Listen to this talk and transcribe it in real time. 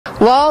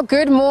Well,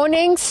 good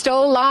morning.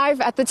 Still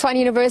live at the Tshwane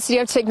University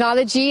of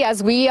Technology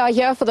as we are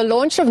here for the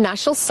launch of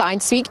National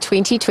Science Week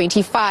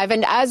 2025.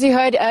 And as you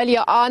heard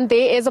earlier on,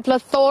 there is a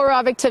plethora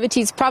of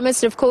activities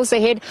promised, of course,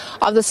 ahead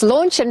of this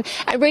launch. And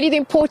really the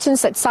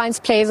importance that science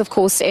plays, of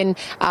course, in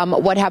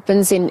what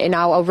happens in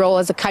our role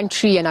as a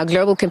country and our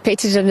global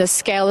competitiveness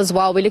scale as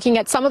well. We're looking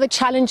at some of the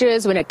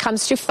challenges when it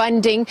comes to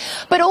funding,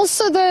 but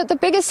also the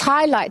biggest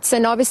highlights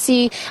and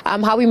obviously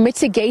how we're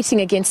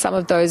mitigating against some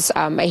of those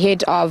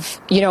ahead of,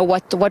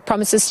 what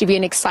promises to be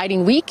an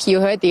exciting week. You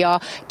heard there are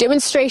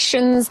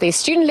demonstrations, there's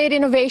student-led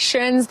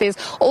innovations, there's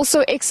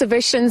also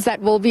exhibitions that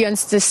will be on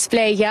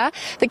display here.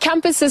 The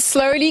campus is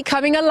slowly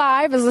coming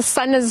alive as the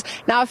sun has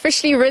now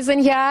officially risen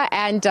here,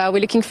 and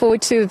we're looking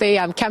forward to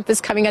the campus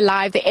coming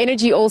alive. The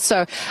energy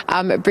also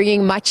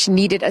bringing much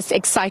needed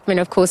excitement,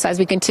 of course, as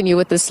we continue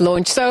with this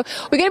launch. So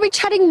we're going to be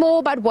chatting more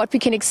about what we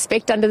can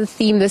expect under the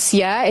theme this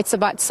year. It's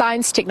about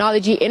science,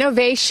 technology,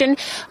 innovation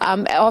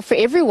for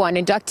everyone.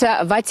 And Dr.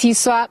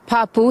 Vatiswa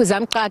Papu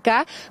Zamkaka,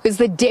 who's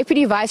the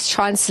Deputy Vice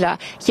Chancellor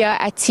here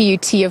at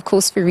TUT, of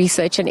course, for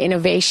Research and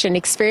Innovation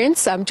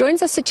Experience,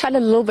 joins us to chat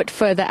a little bit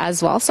further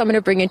as well. So I'm going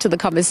to bring into the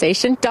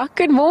conversation. Doc,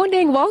 good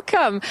morning.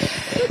 Welcome.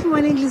 Good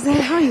morning, Lizelle.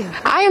 How are you?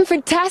 I am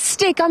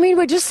fantastic. I mean,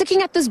 we're just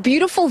looking at this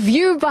beautiful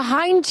view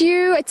behind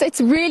you.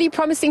 It's really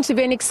promising to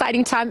be an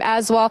exciting time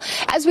as well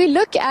as we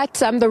look at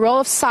the role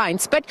of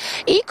science, but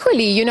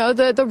equally,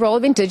 the role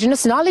of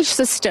indigenous knowledge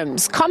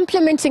systems.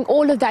 Complementing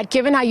all of that,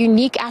 given our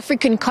unique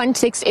African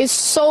context, is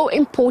so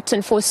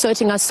important for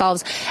asserting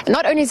ourselves,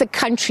 not only as a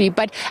country,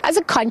 but as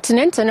a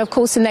continent, and of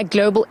course in that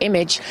global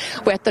image.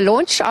 We're at the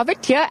launch of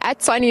it here at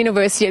Tshwane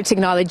University of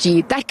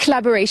Technology. That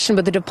collaboration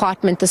with the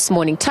department this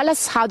morning. Tell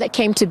us how that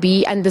came to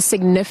be and the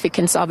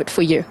significance of it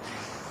for you.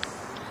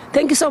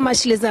 Thank you so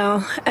much,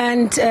 Lizelle,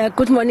 and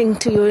good morning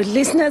to your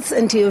listeners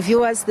and to your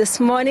viewers this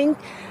morning.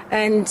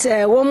 And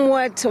warm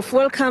word of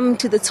welcome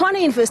to the Tshwane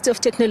University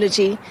of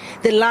Technology,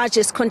 the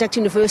largest contact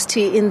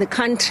university in the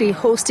country,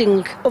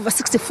 hosting over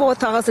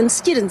 64,000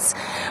 students,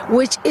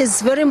 which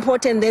is very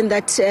important then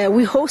that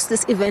we host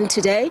this event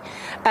today,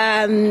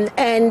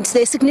 and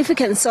the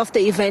significance of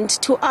the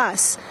event to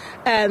us,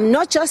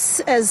 not just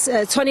as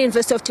Tshwane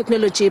University of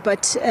Technology,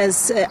 but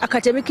as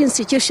academic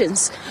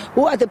institutions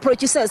who are the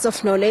producers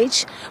of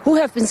knowledge, who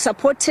have been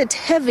supported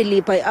heavily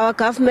by our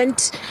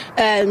government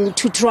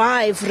to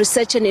drive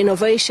research and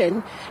innovation.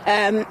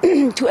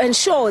 To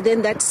ensure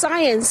then that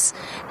science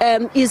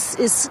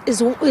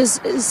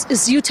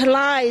is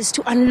utilized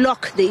to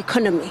unlock the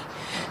economy.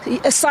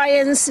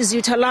 Science is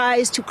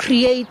utilized to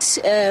create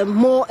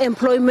more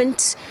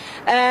employment.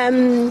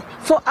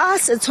 For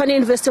us at Tshwane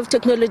University of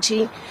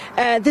Technology,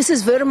 this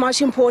is very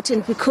much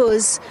important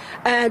because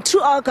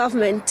through our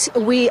government,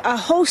 we are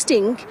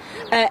hosting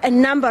a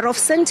number of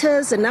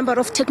centers, a number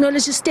of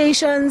technology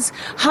stations,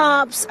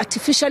 hubs,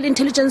 artificial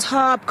intelligence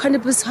hub,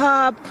 cannabis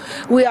hub.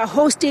 We are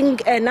hosting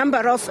a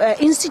number of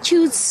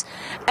institutes,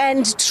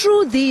 and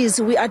through these,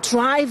 we are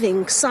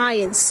driving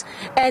science,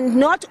 and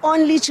not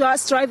only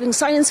just driving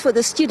science for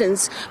the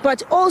students,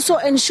 but also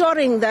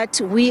ensuring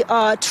that we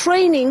are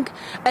training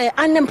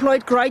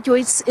unemployed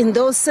graduates in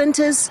those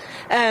centers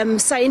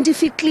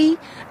scientifically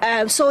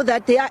so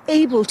that they are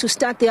able to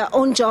start their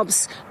own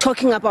jobs,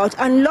 talking about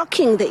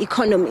unlocking the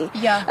economy.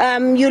 Yeah.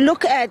 You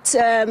look at,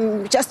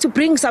 just to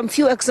bring some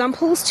few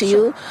examples to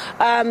you,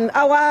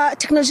 our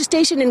technology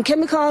station in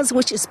chemicals,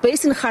 which is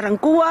based in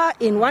Garangua,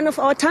 in one of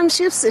our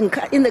townships in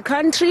the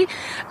country,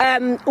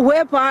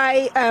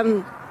 whereby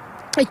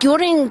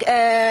during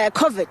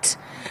COVID,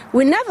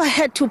 we never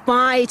had to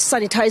buy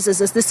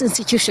sanitizers as this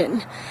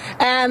institution.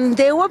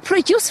 They were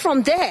produced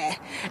from there.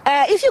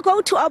 If you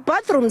go to our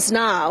bathrooms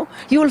now,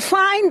 you'll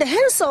find the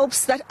hand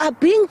soaps that are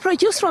being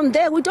produced from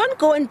there. We don't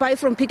go and buy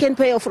from Pick n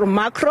Pay or from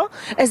Macro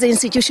as an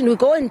institution. We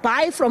go and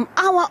buy from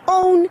our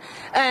own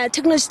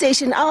technology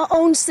station, our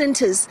own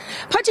centers,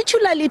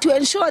 particularly to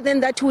ensure then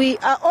that we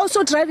are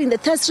also driving the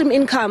third stream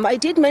income. I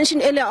did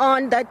mention earlier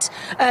on that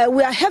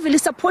we are heavily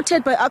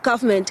supported by our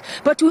government,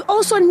 but we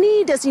also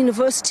need as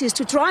universities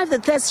to drive the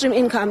third stream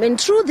income, and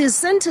through these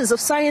centers of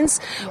science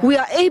we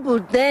are able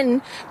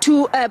then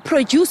to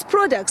produce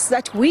products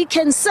that we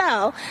can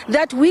sell,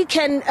 that we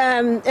can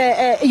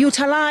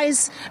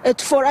utilize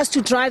for us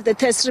to drive the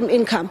third stream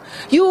income.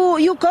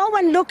 You go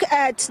and look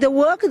at the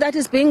work that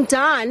is being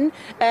done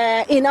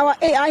in our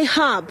AI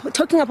hub,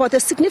 talking about the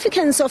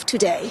significance of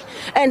today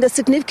and the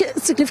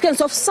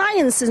significance of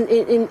science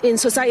in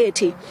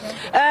society.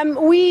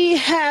 We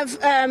have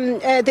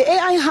the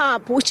AI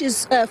hub, which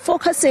is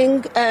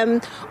focusing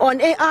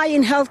on AI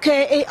in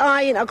healthcare,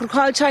 AI in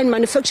agriculture, in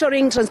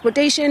manufacturing,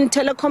 transportation,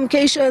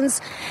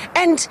 telecommunications,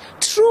 and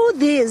through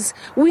this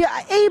we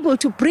are able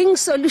to bring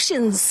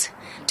solutions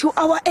to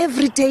our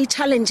everyday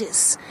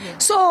challenges.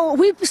 So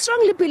we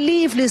strongly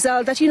believe,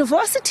 Lizelle, that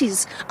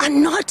universities are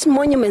not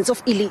monuments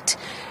of elite.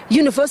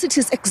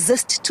 universities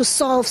exist to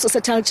solve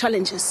societal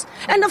challenges.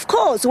 And of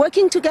course,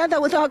 working together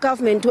with our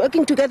government,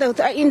 working together with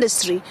our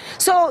industry.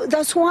 So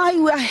that's why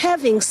we are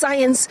having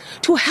science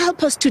to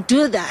help us to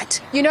do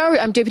that. You know,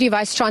 Deputy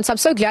Vice Chancellor, I'm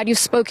so glad you've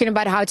spoken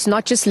about how it's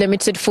not just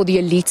limited for the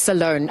elites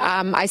alone.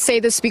 I say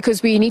this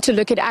because we need to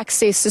look at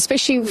access,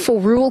 especially for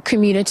rural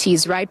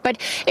communities, right? But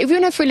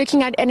even if we're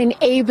looking at an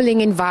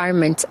enabling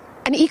environment,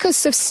 an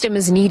ecosystem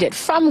is needed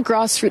from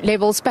grassroots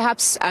levels,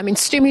 perhaps in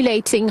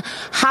stimulating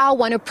how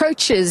one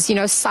approaches,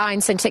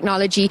 science and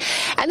technology.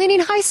 And then in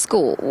high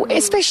school,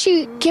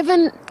 especially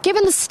given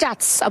the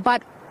stats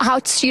about how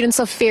students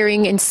are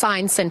faring in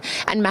science and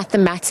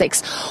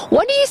mathematics.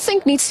 What do you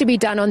think needs to be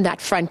done on that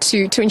front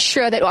to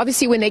ensure that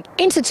obviously when they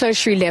enter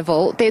tertiary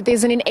level,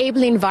 there's an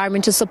enabling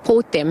environment to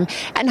support them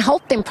and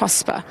help them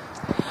prosper?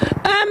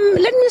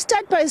 Let me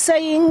start by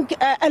saying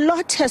a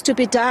lot has to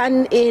be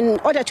done in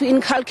order to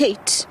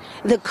inculcate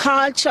the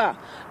culture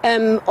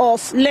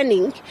of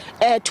learning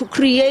to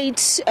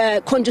create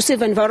a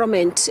conducive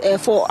environment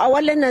for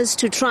our learners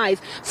to thrive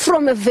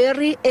from a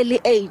very early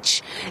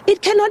age.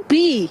 It cannot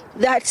be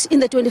that in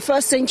the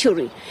 21st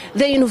century,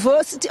 the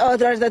university or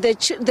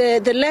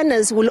the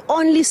learners will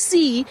only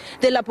see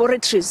the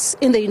laboratories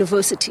in the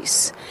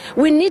universities.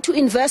 We need to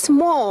invest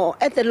more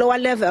at the lower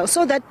level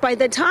so that by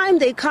the time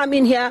they come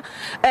in here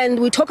and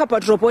we talk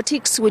about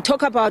robotics, we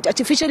talk about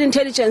artificial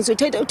intelligence, we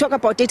talk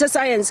about data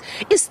science,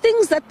 it's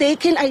things that they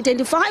can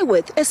identify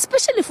with,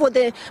 especially for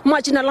the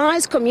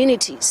marginalized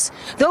communities,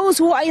 those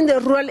who are in the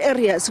rural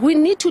areas. We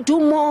need to do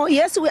more.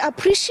 Yes, we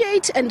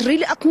appreciate and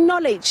really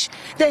acknowledge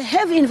the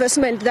heavy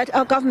investment that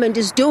our government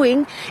is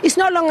doing. It's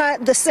no longer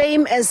the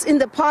same as in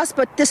the past,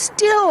 but there's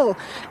still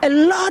a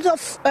lot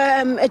of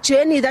a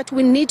journey that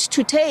we need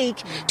to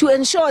take to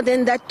ensure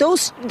then that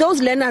those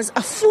learners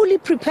are fully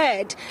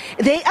prepared.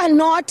 They are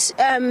not,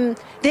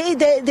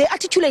 they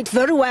articulate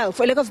very well,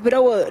 for lack of a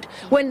better word,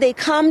 when they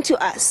come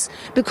to us,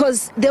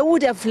 because they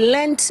would have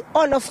learned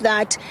all of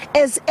that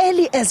as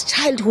early as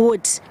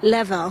childhood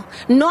level,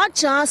 not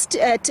just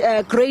at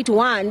grade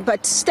 1,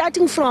 but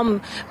starting from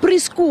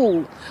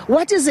preschool.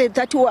 What is it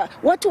that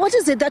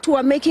we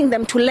are making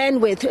them to learn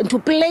with and to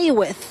play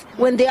with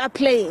when they are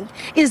playing?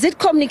 Is it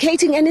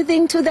communicating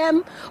anything to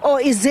them,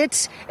 or is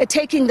it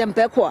taking them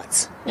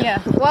backwards?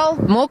 Yeah, well,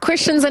 more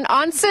questions and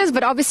answers,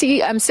 but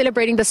obviously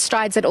celebrating the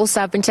strides that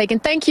also have been taken.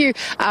 Thank you,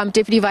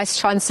 Deputy Vice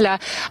Chancellor.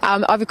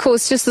 Of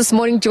course, just this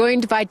morning,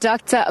 joined by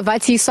Dr.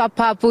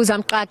 Vatiswapha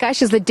Buzamqaka.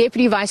 She's the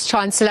Deputy Vice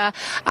Chancellor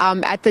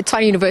at the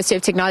Tshwane University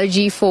of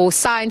Technology for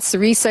Science,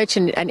 Research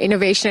and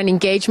Innovation and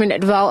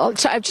Engagement. Well,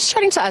 just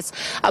chatting to us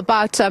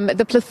about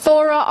the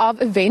plethora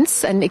of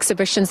events and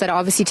exhibitions that are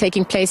obviously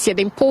taking place here,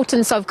 the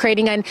importance of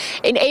creating an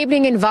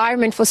enabling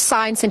environment for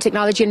science and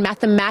technology and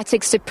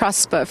mathematics to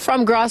prosper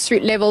from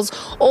grassroots levels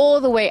all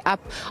the way up,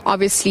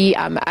 obviously,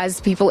 as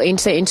people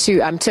enter into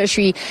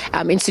tertiary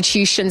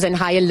institutions and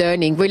higher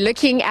learning. We're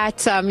looking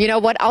at,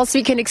 what else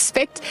we can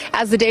expect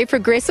as the day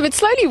progresses. It's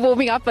slowly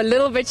warming up a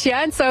little bit here,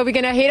 and so we're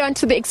going to head on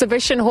to the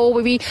exhibition hall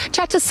where we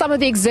chat to some of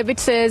the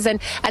exhibitors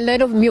and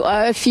learn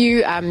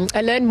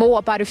learn more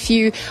about a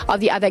few of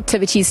the other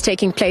activities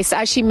taking place.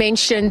 As she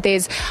mentioned,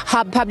 there's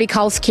public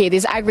health care,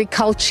 there's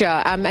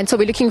agriculture, and so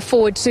we're looking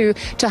forward to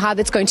how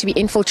that's going to be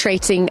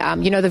infiltrating,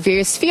 the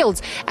various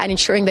fields and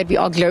ensuring that we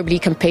are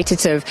globally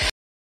competitive.